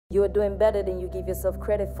You are doing better than you give yourself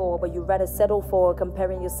credit for, but you rather settle for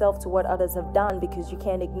comparing yourself to what others have done because you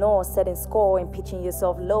can't ignore setting score and pitching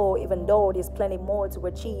yourself low, even though there's plenty more to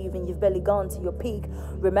achieve and you've barely gone to your peak.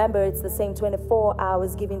 Remember, it's the same 24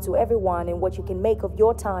 hours given to everyone, and what you can make of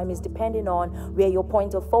your time is depending on where your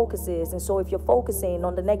point of focus is. And so if you're focusing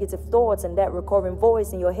on the negative thoughts and that recurring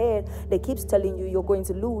voice in your head that keeps telling you you're going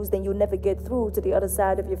to lose, then you'll never get through to the other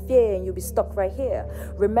side of your fear and you'll be stuck right here.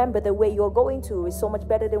 Remember, the way you're going to is so much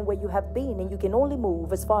better than where you have been, and you can only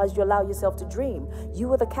move as far as you allow yourself to dream.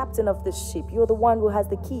 You are the captain of this ship. You're the one who has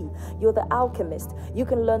the key. You're the alchemist. You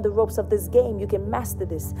can learn the ropes of this game. You can master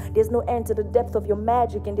this. There's no end to the depth of your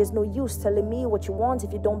magic, and there's no use telling me what you want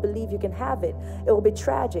if you don't believe you can have it. It will be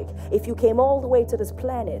tragic if you came all the way to this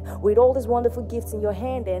planet with all these wonderful gifts in your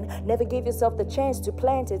hand and never gave yourself the chance to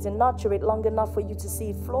plant it and nurture it long enough for you to see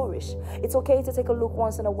it flourish. It's okay to take a look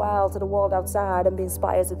once in a while to the world outside and be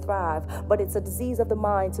inspired to thrive, but it's a disease of the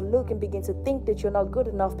mind to look and begin to think that you're not good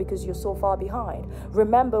enough because you're so far behind.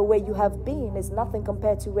 Remember, where you have been is nothing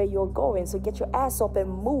compared to where you're going, so get your ass up and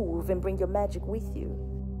move and bring your magic with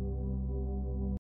you.